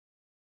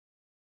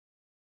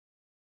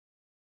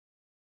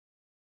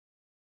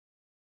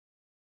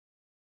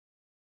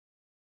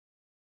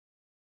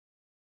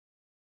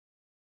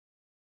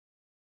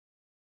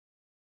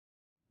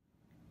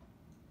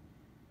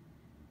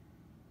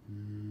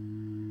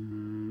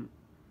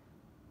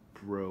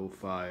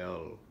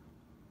profile.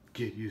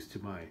 Get used to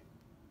my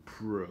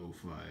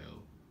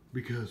profile.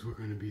 Because we're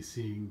going to be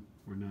seeing,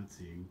 or not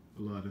seeing,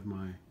 a lot of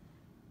my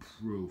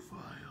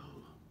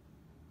profile.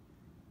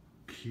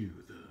 Cue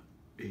the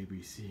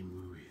ABC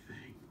movie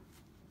thing.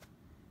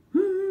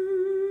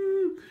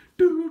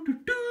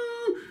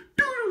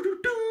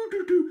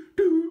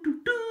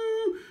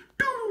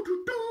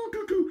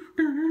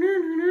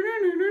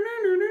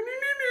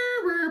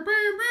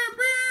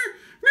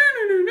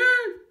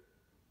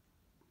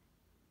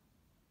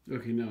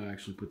 Okay, now I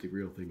actually put the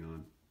real thing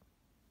on.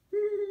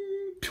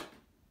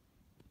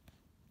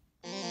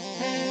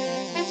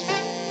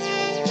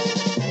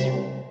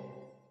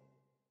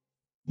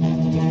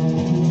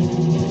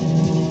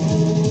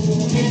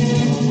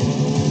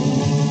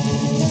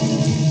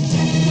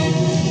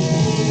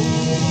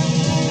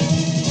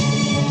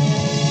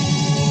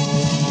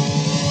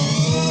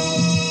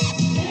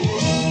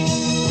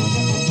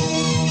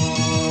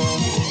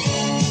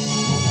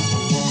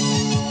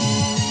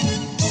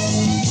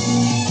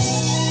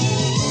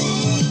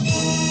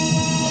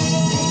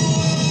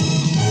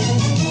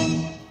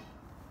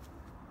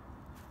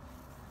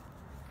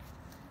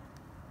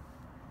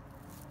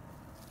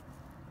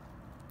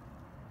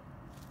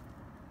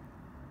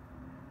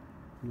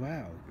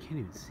 Wow, you can't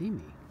even see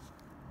me.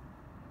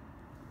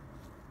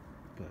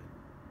 But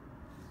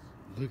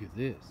look at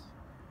this.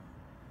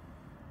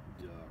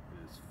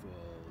 Darkness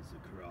falls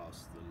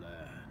across the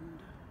land.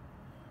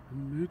 A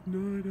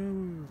midnight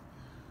hour,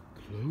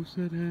 close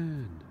at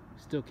hand.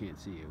 Still can't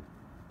see you,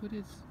 but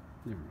it's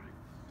never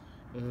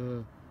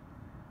mind.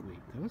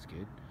 Wait, that was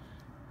good.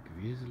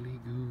 Grizzly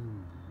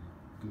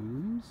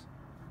ghouls.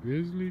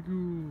 Grizzly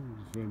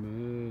ghouls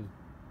from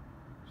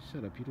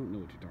Shut up! You don't know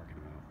what you're talking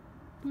about.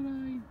 But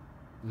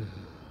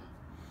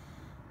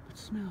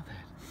let's smell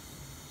that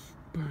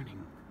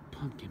burning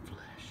pumpkin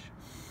flesh.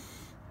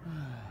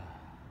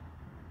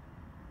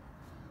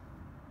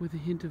 With a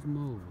hint of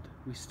mold.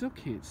 We still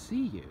can't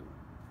see you.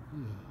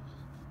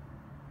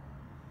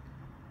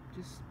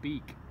 Just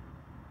speak.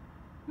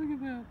 Look at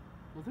that.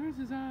 Well, there's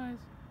his eyes.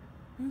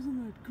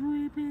 Isn't that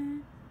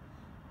creepy?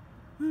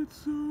 That's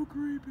so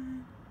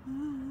creepy.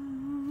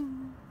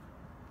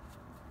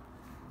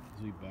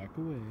 As we back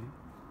away.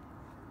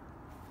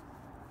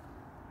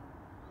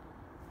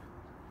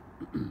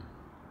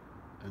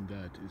 And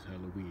that is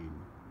Halloween.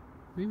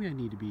 Maybe I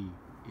need to be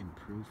in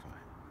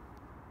profile.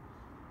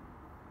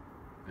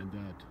 And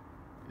that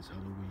is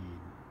Halloween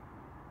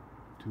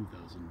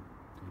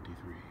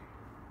 2023.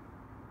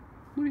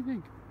 What do you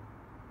think?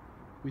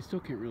 We still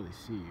can't really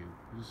see you.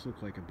 You just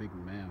look like a big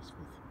mask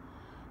with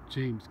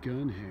James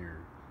Gunn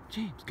hair.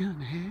 James Gunn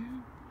hair?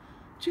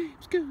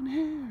 James Gunn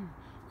hair!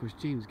 Of course,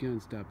 James Gunn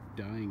stopped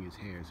dyeing his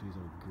hair, so he's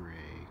all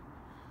gray.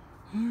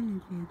 I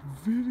look like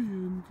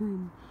Vivian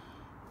from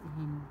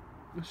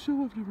a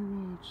show I've never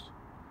watched.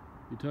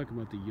 You're talking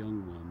about the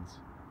young ones.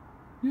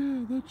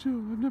 Yeah, that show.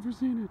 I've never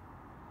seen it.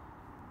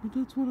 But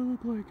that's what I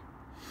look like.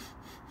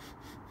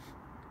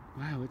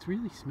 Wow, it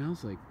really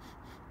smells like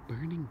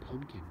burning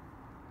pumpkin.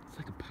 It's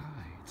like a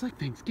pie. It's like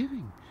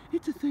Thanksgiving.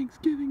 It's a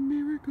Thanksgiving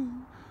miracle.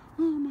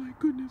 Oh my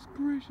goodness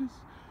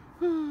gracious.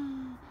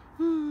 Are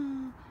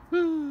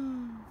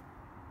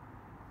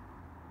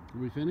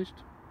we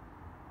finished?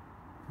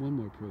 One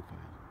more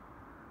profile.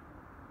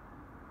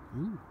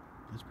 Ooh.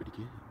 That's pretty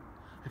good.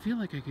 I feel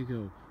like I could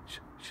go shh.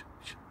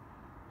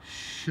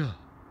 You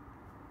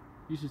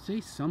should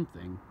say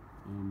something.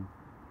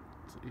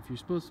 If you're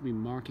supposed to be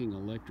mocking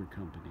Electric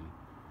Company,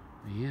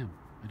 I am.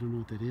 I don't know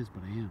what that is,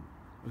 but I am.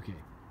 Okay.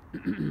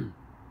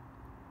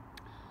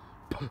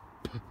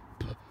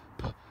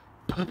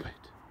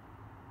 Puppet.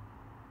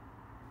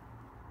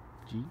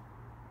 G.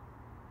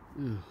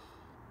 Ugh.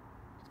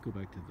 Let's go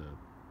back to the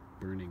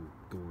burning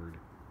gourd.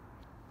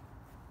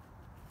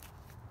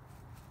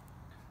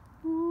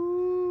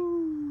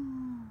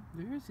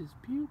 There's his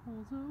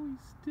pupils. Oh,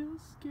 he's still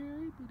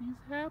scary, but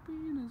he's happy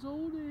in his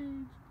old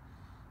age.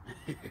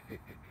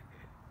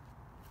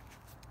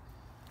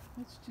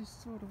 Let's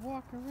just sort of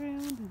walk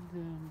around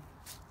and,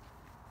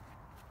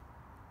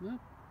 well,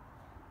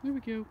 there we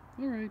go.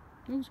 Alright,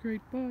 that was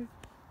great. Bye.